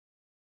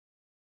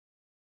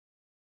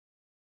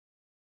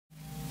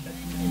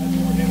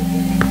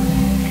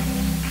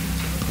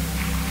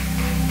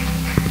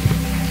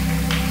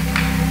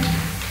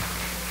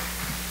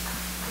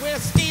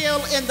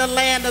in the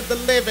land of the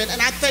living,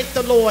 and I thank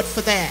the Lord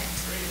for that.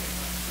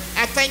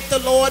 I thank the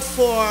Lord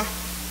for,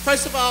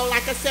 first of all,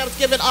 like I said, I was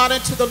giving honor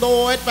to the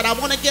Lord, but I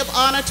want to give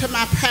honor to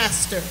my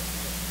pastor,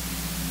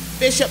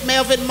 Bishop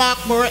Melvin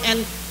Mockmore,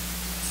 and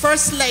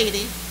First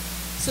Lady,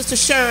 Sister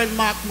Sharon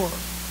Mockmore.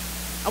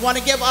 I want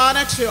to give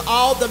honor to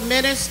all the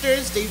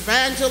ministers, the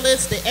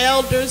evangelists, the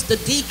elders, the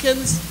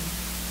deacons,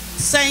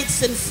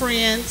 saints and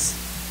friends.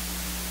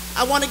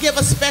 I want to give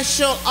a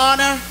special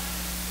honor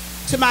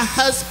to my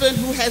husband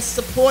who has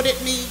supported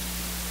me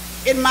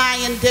in my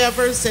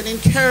endeavors and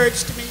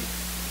encouraged me.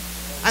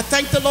 I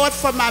thank the Lord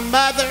for my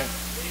mother.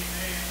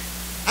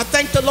 I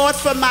thank the Lord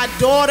for my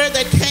daughter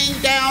that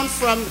came down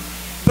from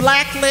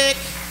Blacklick,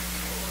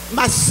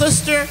 my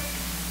sister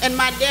and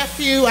my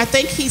nephew, I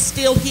think he's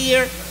still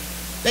here,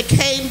 that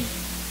came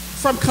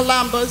from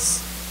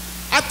Columbus.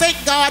 I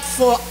thank God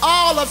for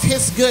all of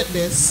his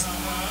goodness.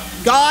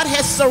 God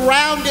has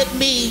surrounded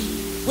me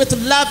with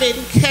loving,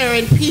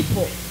 caring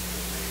people,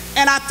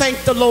 and I thank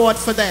the Lord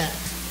for that.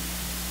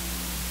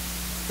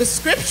 The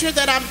scripture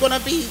that I'm going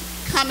to be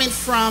coming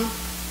from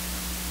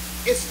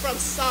is from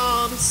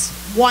Psalms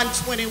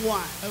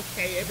 121.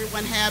 Okay,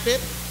 everyone have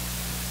it?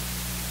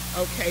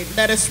 Okay,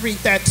 let us read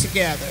that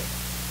together.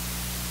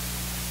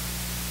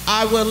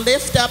 I will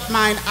lift up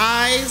mine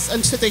eyes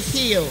unto the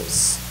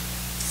hills,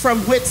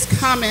 from whence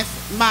cometh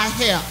my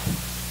help.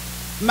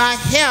 My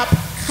help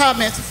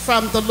cometh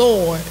from the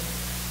Lord,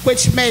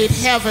 which made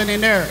heaven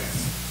and earth.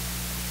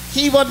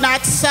 He will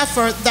not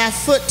suffer thy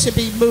foot to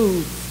be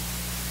moved.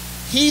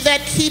 He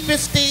that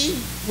keepeth thee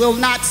will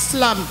not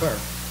slumber.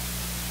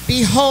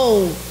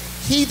 Behold,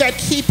 he that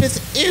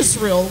keepeth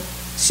Israel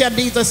shall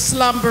neither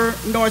slumber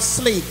nor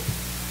sleep.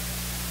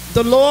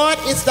 The Lord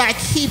is thy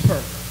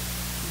keeper.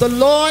 The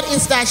Lord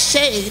is thy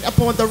shade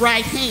upon the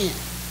right hand.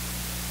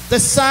 The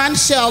sun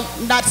shall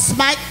not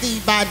smite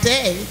thee by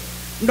day,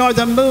 nor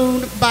the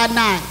moon by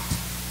night.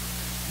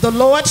 The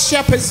Lord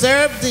shall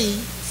preserve thee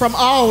from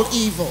all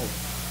evil.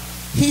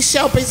 He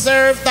shall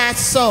preserve thy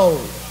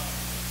soul.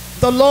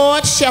 The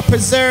Lord shall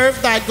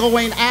preserve thy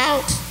going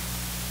out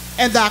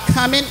and thy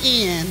coming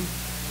in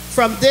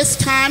from this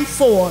time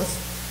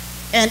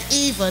forth and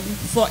even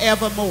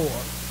forevermore.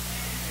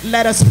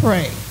 Let us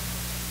pray.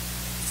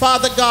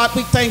 Father God,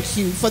 we thank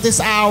you for this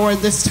hour and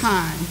this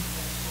time.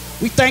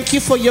 We thank you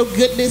for your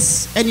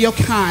goodness and your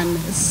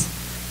kindness.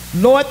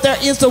 Lord, there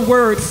is a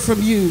word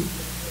from you.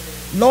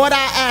 Lord,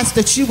 I ask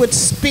that you would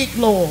speak,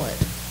 Lord.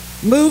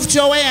 Move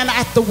Joann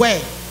out the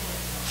way.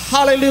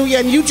 Hallelujah.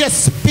 And you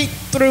just speak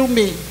through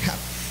me.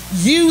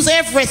 Use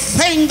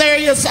everything there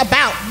is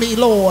about me,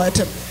 Lord,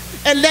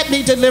 and let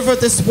me deliver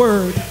this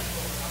word.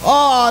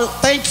 Oh,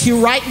 thank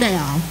you right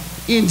now.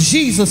 In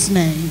Jesus'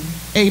 name,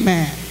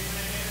 amen.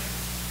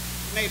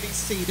 You may be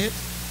seated.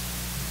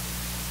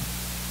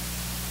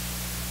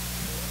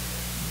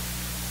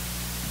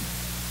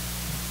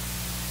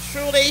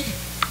 Truly,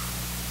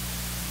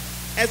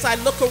 as I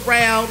look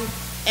around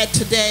at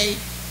today,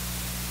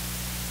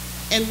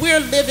 and we're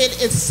living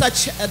in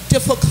such a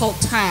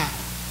difficult time.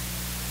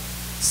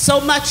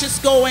 So much is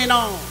going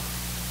on.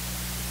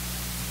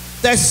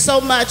 There's so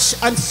much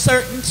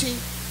uncertainty,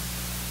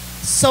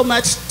 so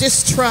much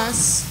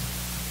distrust,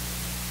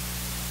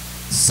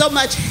 so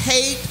much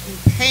hate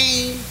and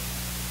pain.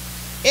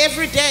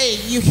 Every day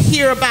you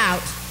hear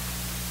about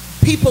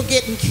people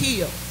getting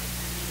killed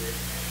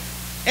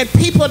and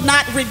people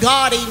not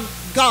regarding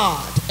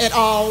God at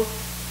all,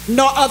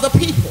 nor other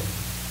people.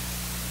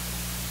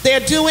 They're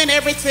doing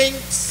everything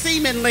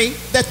seemingly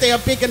that they are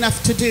big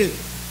enough to do.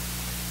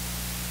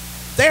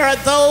 There are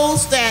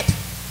those that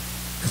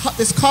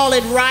is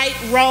calling right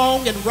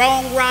wrong and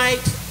wrong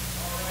right.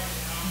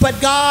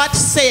 But God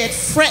said,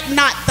 fret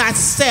not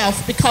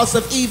thyself because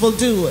of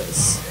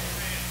evildoers.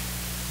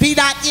 Be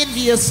not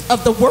envious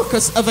of the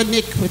workers of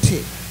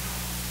iniquity.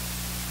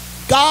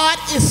 God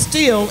is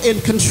still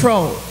in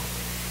control.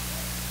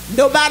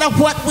 No matter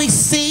what we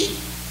see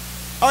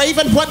or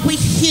even what we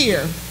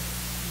hear,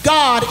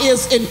 God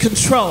is in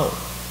control.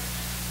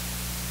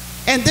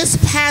 And this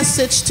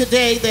passage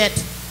today that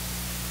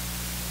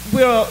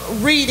we're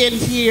reading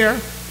here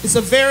is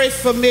a very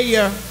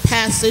familiar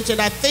passage, and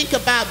I think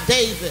about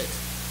David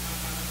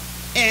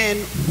and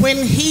when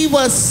he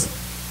was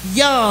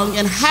young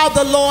and how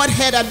the Lord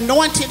had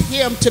anointed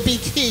him to be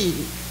king.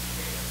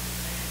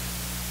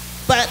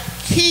 But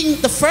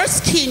the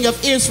first king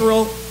of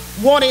Israel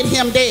wanted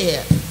him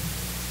dead.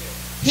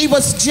 He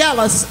was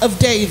jealous of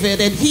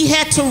David, and he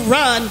had to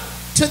run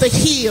to the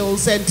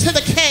hills and to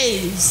the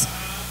caves.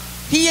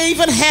 He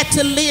even had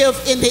to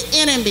live in the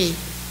enemy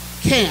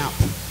camp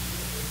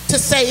to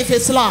save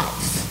his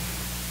life.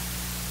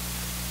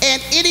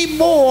 And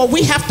anymore,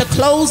 we have to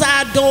close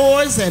our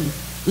doors and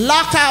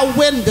lock our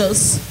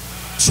windows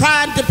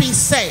trying to be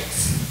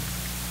safe.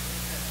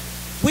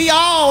 We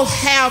all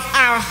have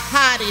our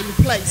hiding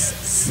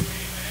places.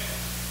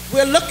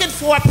 We're looking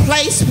for a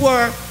place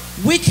where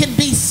we can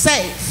be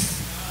safe.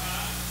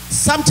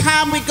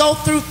 Sometimes we go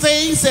through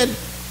things and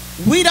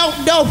we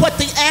don't know what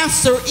the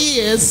answer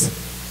is,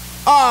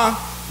 or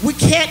we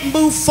can't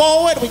move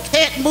forward, we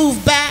can't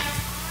move back.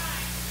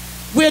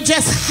 we're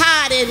just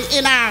hiding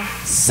in our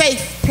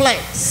safe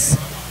place.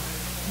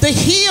 The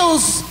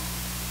hills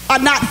are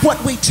not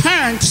what we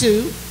turn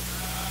to.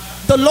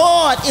 The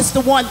Lord is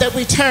the one that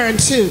we turn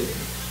to.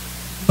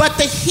 But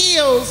the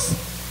hills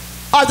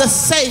are the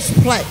safe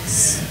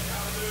place.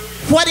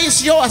 What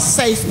is your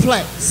safe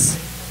place?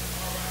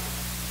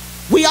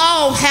 We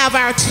all have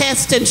our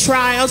tests and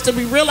trials, and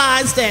we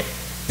realize that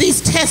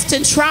these tests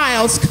and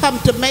trials come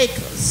to make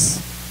us.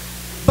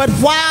 But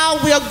while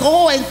we're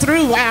going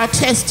through our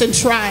tests and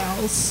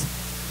trials,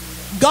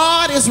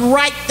 God is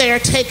right there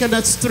taking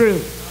us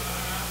through.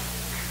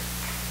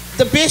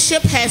 The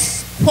bishop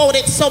has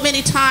quoted so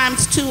many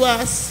times to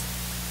us,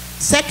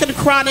 2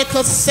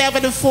 Chronicles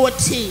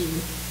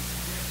 7:14.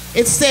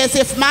 It says,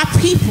 if my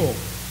people,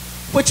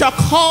 which are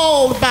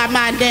called by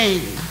my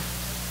name,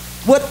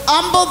 would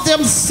humble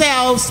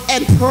themselves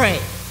and pray,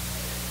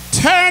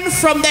 turn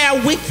from their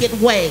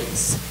wicked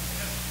ways,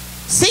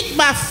 seek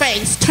my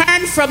face,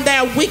 turn from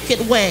their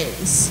wicked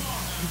ways,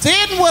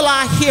 then will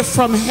I hear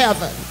from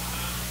heaven.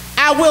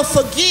 I will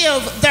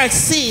forgive their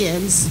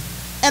sins,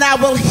 and I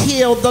will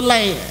heal the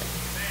land.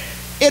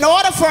 In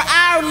order for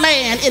our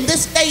land in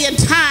this day and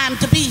time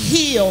to be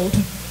healed,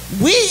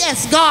 we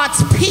as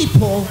God's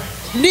people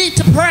need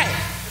to pray.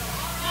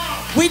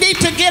 We need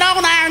to get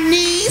on our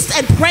knees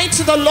and pray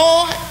to the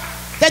Lord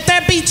that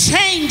there be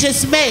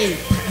changes made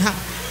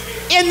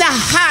in the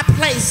high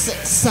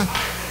places.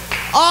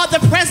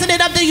 The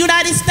President of the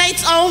United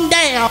States on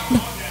down,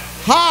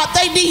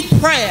 they need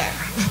prayer.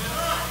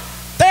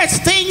 There's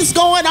things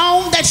going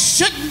on that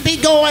shouldn't be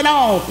going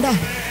on,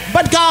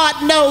 but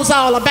God knows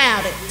all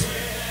about it.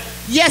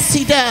 Yes,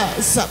 he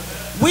does.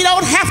 We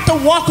don't have to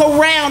walk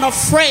around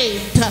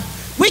afraid.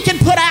 We can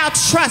put our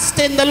trust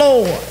in the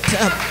Lord.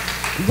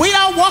 We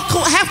don't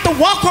have to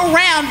walk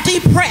around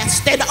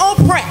depressed and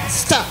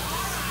oppressed.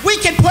 We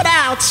can put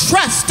our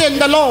trust in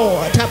the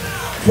Lord.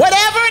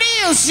 Whatever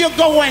it is you're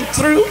going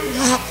through,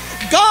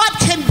 God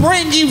can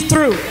bring you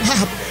through.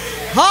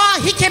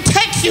 He can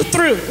take you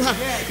through.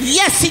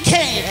 Yes, he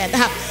can.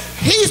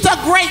 He's a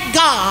great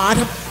God,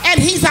 and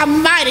he's a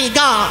mighty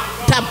God.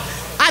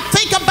 I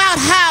think about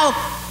how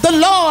the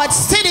Lord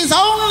sent his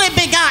only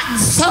begotten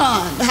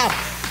Son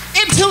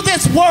into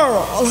this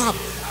world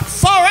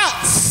for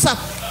us.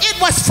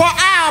 It was for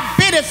our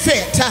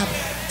benefit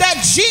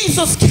that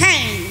Jesus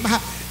came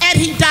and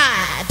he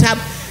died.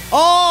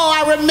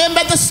 I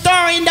remember the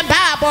story in the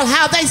Bible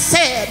how they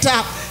said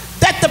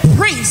that the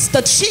priest,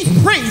 the chief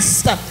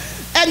priest,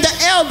 and the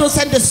elders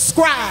and the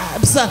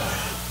scribes,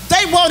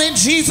 they wanted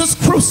Jesus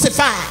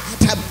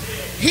crucified.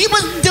 He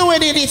wasn't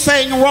doing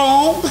anything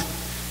wrong.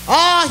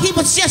 He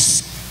was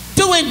just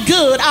doing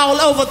good all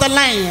over the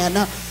land.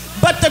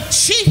 But the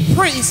chief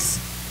priests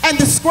and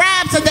the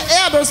scribes and the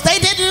elders, they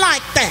didn't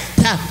like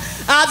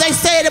that. They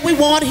said that we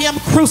want him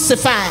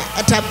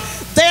crucified.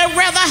 They'd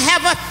rather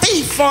have a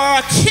thief or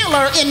a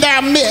killer in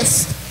their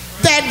midst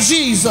than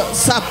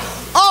Jesus.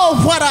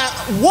 What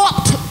a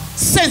warped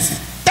sense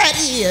that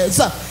is.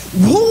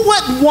 Who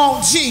wouldn't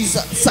want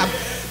Jesus?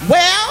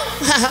 Well,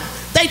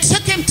 they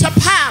took him to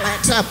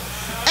Pilate,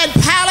 and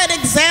Pilate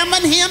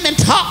examined him and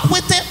talked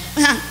with him,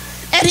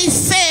 and he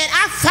said,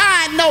 I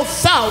find no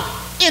fault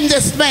in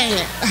this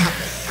man.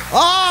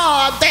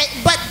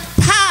 But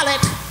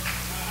Pilate,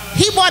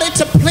 he wanted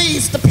to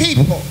please the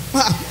people.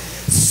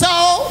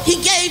 So he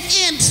gave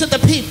in to the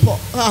people.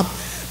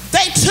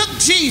 They took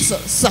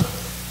Jesus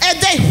and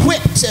they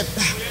whipped him.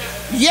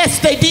 Yes,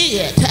 they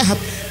did.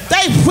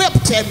 They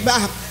whipped him.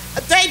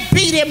 They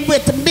beat him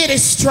with many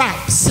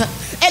stripes,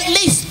 at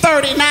least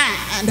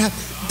 39.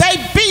 They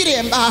beat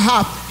him.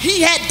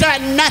 He had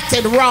done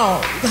nothing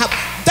wrong.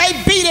 They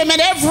beat him,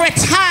 and every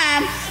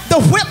time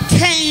the whip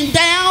came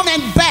down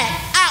and back,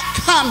 out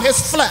come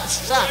his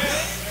flesh.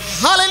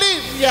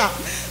 Hallelujah.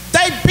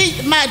 They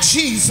beat my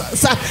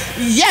Jesus.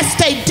 Yes,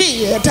 they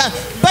did.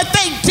 But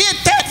they did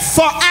that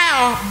for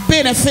our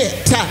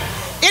benefit.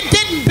 It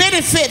didn't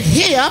benefit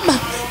him.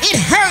 It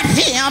hurt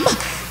him.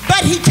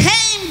 But he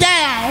came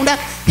down.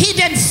 He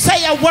didn't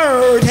say a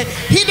word.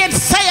 He didn't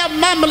say a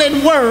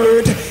mumbling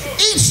word.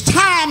 Each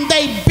time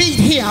they beat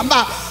him,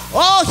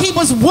 he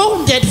was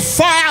wounded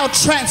for our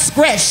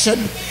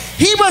transgression.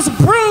 He was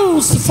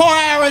bruised for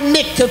our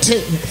iniquity.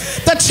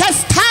 The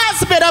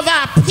chastisement of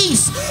our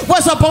peace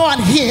was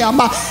upon him.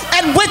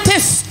 And with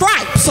his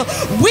stripes,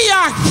 we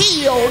are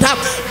healed.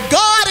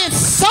 God is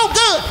so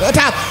good.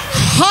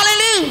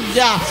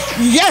 Hallelujah.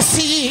 Yes,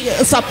 he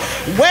is.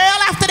 Well,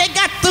 after they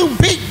got through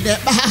beating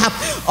him,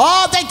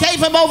 they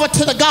gave him over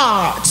to the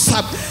guards.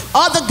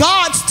 The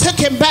guards took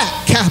him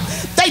back.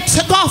 They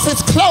took off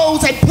his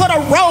clothes and put a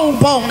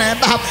robe on him.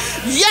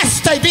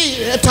 Yes, they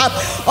did.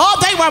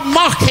 They were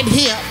mocking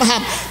him.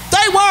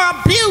 They were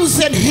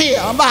abusing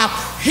him.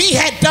 He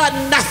had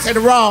done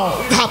nothing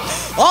wrong.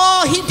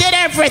 He did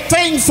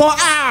everything for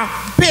our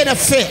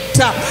benefit.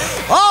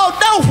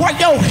 Know where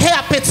your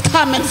help is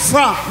coming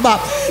from.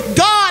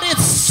 God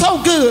is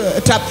so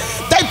good.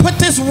 They put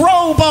this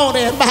robe on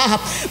him.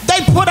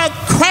 They put a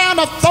crown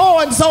of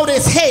thorns on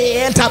his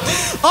head.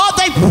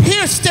 They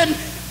pierced him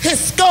his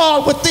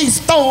skull with these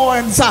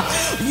thorns.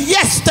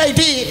 Yes, they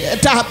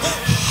did.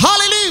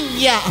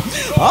 Hallelujah.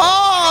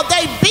 Oh,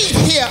 they beat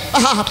him.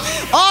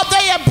 Oh,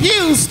 they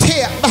abused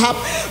him.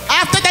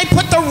 After they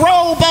put the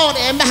robe on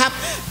him,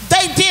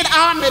 they did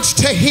homage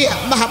to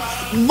him,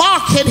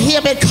 marking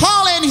him and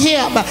calling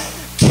him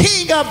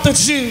King of the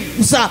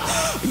Jews.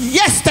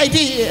 Yes, they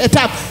did.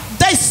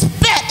 They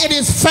spit in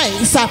his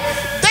face.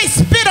 They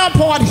spit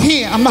upon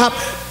him.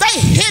 They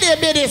hit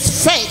him in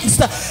his face.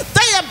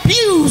 They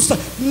abused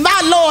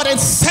my Lord and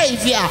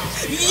Savior.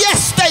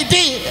 Yes, they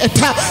did.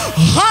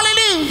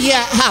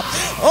 Hallelujah.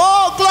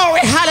 Oh,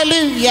 glory,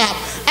 hallelujah.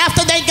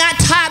 After they got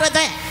tired of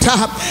that,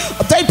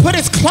 they put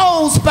his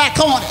clothes back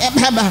on him.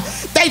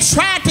 They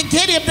tried to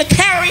get him to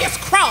carry his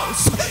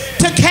cross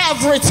to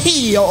Calvary's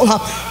hill.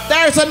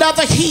 There's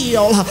another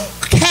hill,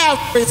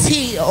 Calvary's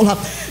hill.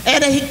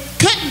 And he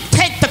couldn't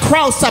take the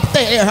cross up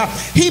there.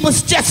 He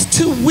was just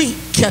too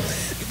weak.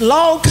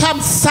 Long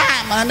comes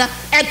Simon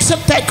and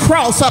took that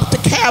cross up to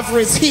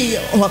Calvary's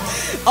hill.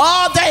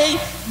 Oh, they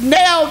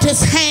nailed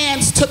his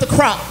hands to the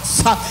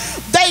cross.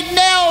 They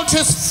nailed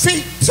his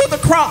feet to the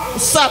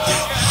cross.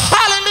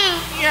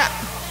 Hallelujah.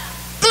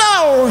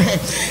 Glory.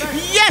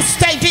 Yes,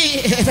 they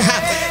did.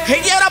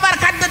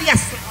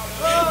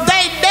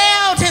 They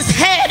nailed his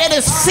head and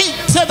his feet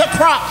to the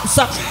cross.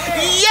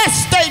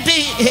 Yes, they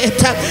did.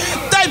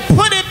 They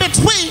put him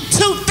between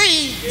two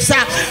thieves.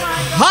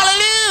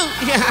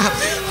 Hallelujah.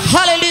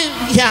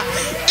 Hallelujah.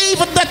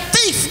 Even the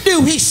thief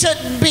knew he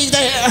shouldn't be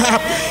there.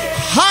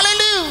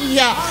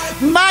 Hallelujah.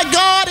 My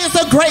God is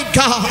a great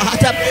God.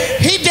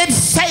 He didn't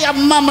say a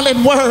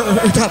mumbling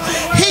word.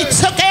 He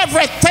took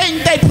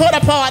everything they put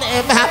upon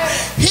him.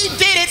 He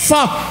did it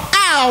for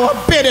our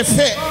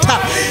benefit.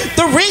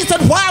 The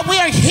reason why we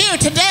are here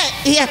today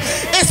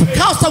is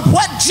because of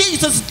what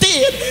Jesus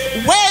did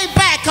way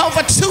back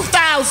over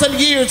 2,000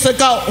 years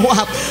ago.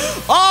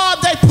 Oh,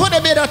 they put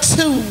him in a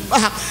tomb.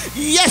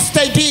 Yes,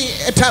 they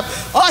did.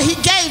 Oh, he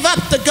gave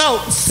up the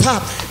ghost.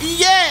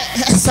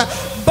 Yes.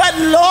 But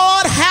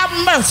Lord have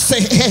mercy.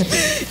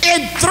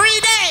 In 3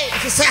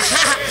 days,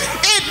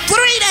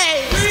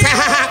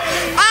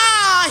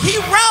 he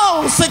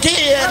rose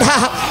again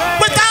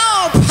with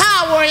all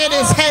power in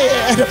his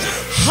hand.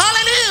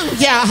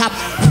 Hallelujah.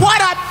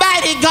 What a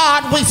mighty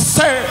God we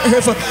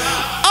serve.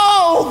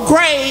 Oh,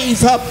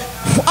 grave.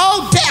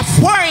 Oh, death,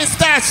 where is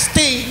thy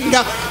sting?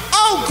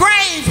 Oh,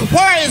 grave,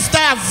 where is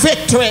thy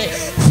victory?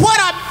 What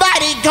a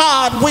mighty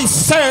God we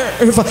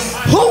serve.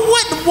 Who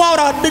wouldn't want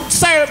to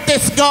serve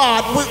this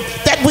God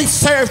that we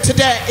serve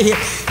today?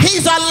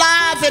 He's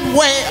alive and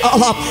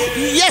well.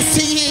 Yes,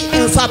 he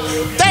is.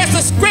 There's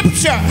a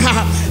scripture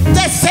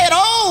that said,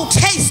 oh,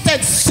 taste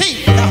and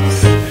see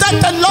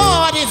that the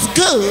Lord is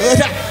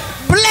good.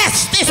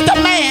 Blessed is the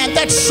man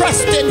that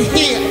trusts in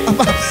him.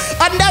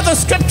 Another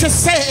scripture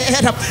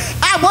said,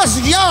 I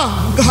was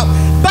young,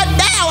 but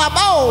now I'm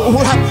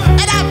old,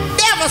 and I've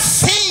never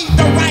seen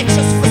the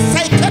righteous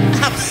forsaken,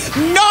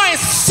 nor his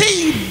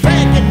seed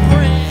begging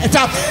bread.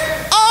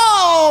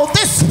 Oh,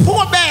 this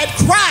poor man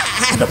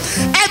cried,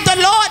 and the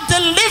Lord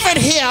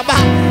delivered him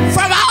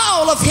from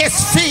all of his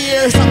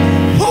fears.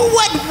 Who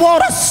wouldn't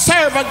want to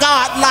serve a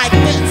God like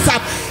this?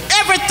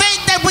 Everything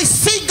that we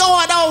see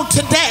going on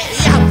today,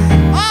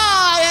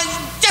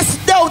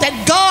 just know that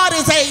God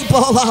is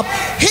able.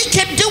 He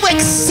can do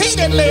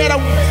exceedingly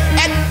and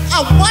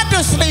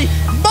wondrously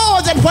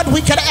more than what we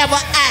could ever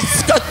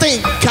ask or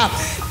think.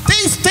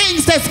 These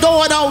things that's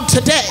going on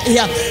today,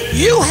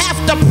 you have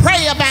to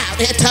pray about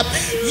it.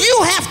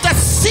 You have to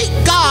seek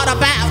God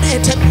about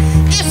it.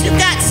 If you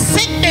got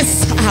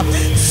sickness,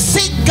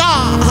 seek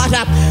God.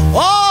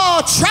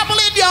 Oh, trouble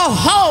in your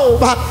home,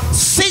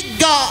 seek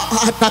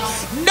God.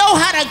 Know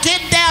how to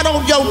get down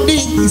on your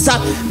knees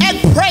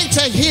and pray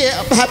to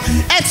him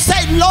and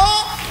say,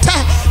 Lord,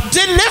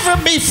 deliver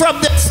me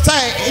from this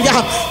thing.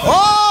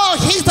 Oh,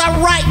 he's a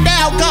right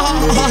now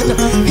God.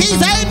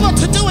 He's able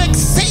to do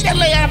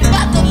exceedingly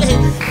abundantly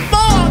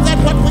more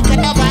than what we could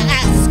ever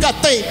ask or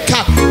think.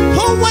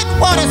 Who wouldn't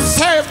want to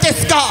serve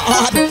this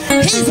God?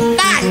 He's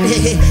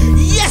mighty.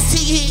 Yes,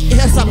 he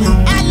is.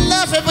 I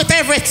love him with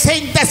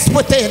everything that's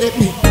within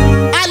me.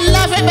 I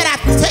love him and I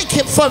thank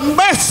him for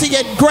mercy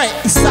and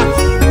grace.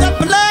 The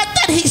blood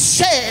that he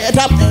shed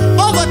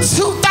over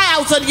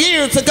 2,000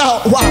 years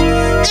ago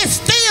is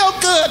still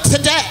good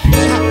today.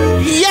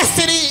 Yes,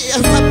 it is.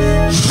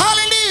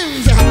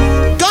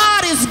 Hallelujah.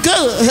 God is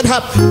good.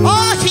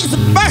 Oh, he's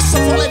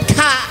merciful and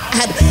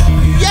kind.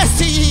 Yes,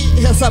 he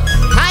is.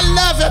 I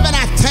love him and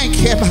I thank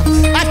him.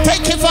 I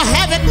thank him for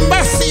having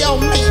mercy on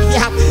me.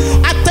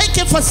 I thank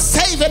him for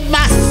saving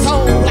my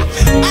soul.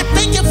 I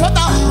thank him for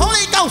the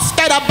Holy Ghost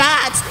that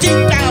abides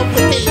deep down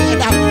within.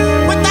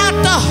 Without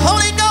the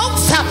Holy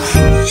Ghost,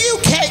 you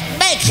can't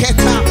make it.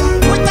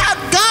 Without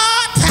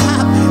God,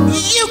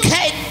 you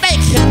can't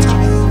make it.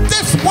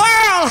 This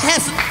world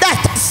has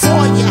nothing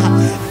for you.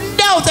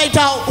 No, they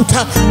don't.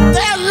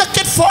 They're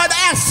looking for an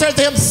answer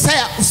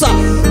themselves.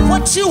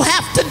 What you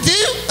have to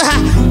do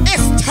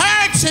is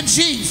turn to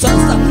Jesus.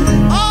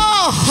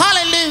 Oh,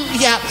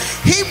 hallelujah.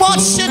 He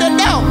wants you to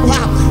know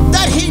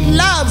that he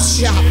loves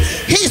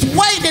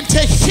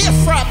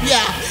from you.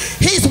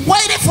 He's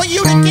waiting for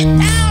you to get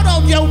down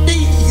on your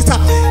knees.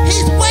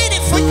 He's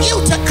waiting for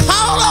you to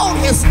call on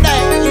his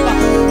name.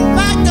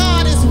 My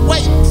God is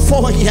waiting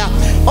for you.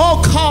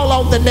 Oh, call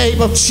on the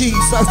name of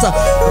Jesus.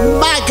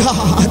 My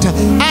God,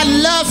 I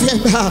love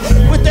him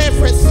with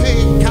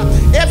everything.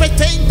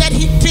 Everything that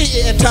he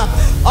did.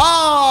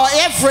 Oh,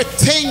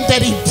 everything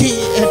that he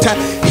did.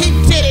 He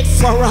did it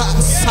for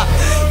us.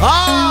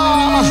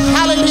 Oh,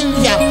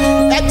 hallelujah.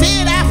 And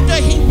then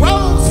after he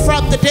rose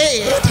from the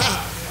dead,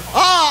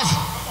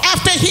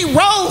 after he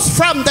rose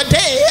from the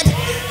dead,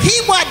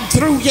 he wasn't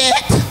through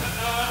yet.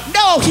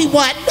 No, he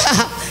wasn't.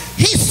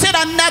 He sent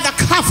another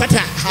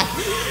comforter.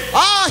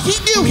 He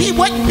knew he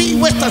wouldn't be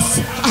with us.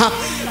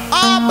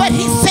 But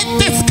he sent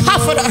this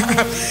comforter,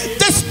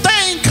 this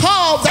thing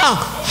called the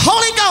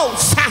Holy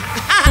Ghost.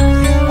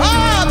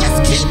 This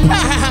keeper,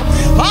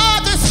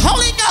 this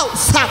Holy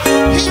Ghost.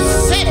 He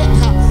sent it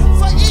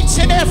for each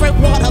and every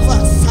one of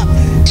us.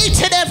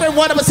 Each and every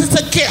one of us is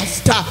a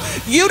gift.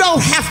 You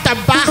don't have to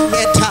buy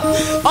it.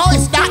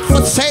 It's not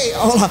for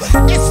sale.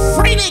 It's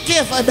freely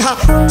given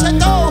to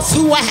those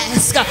who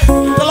ask.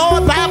 The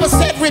Lord Bible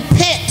said,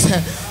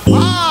 repent,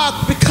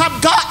 become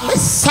godly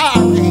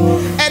sorry,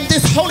 and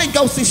this Holy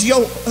Ghost is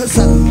yours.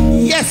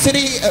 Yes, it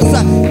is.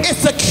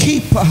 It's a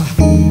keeper.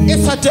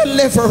 It's a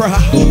deliverer.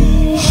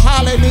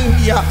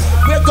 Hallelujah.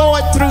 We're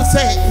going through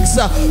things.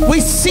 We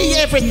see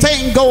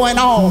everything going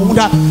on.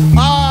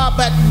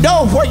 But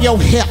know where your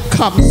help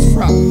comes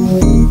from.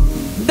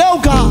 Know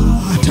God.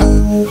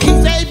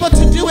 He's able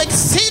to do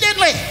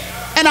exceedingly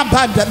and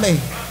abundantly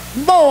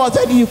more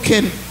than you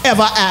can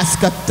ever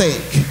ask or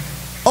think.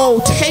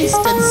 Oh, taste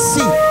and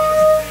see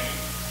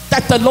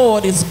that the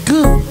Lord is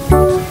good.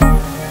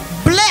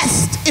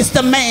 Blessed is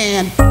the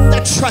man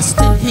that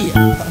trusts in him.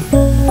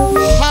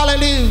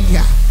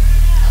 Hallelujah.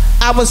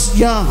 I was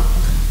young,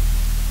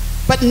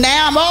 but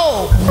now I'm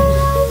old,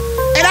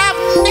 and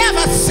I've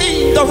never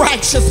seen the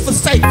righteous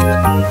forsaken.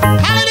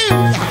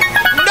 Hallelujah.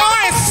 Nor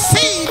is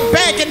seed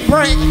begging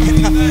bread.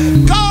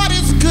 God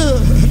is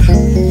good.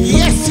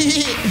 Yes,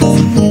 he is.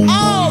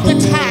 All the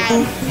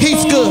time,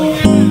 he's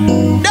good.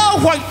 Know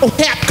where your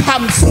help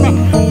comes from.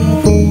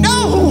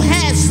 Know who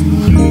has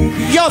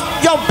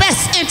your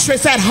best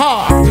interest at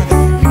heart.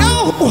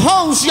 Know who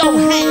holds your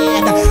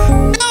hand.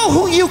 Know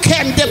who you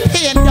can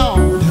depend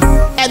on.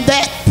 And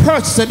that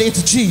person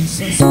is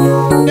Jesus.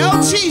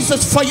 Know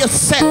Jesus for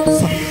yourself.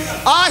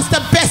 It's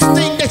the best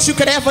thing that you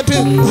could ever do.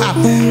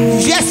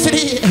 Yes, it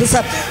is.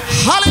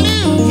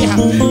 Hallelujah.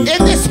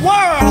 In this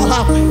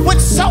world,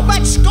 with so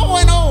much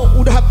going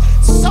on,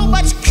 so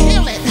much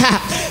killing,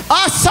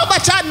 so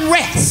much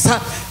unrest,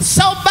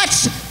 so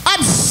much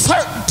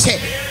uncertainty,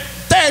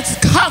 there's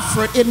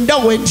comfort in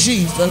knowing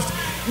Jesus.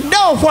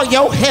 Know where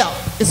your help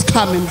is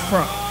coming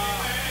from.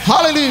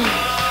 Hallelujah.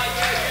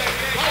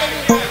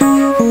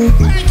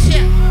 Hallelujah.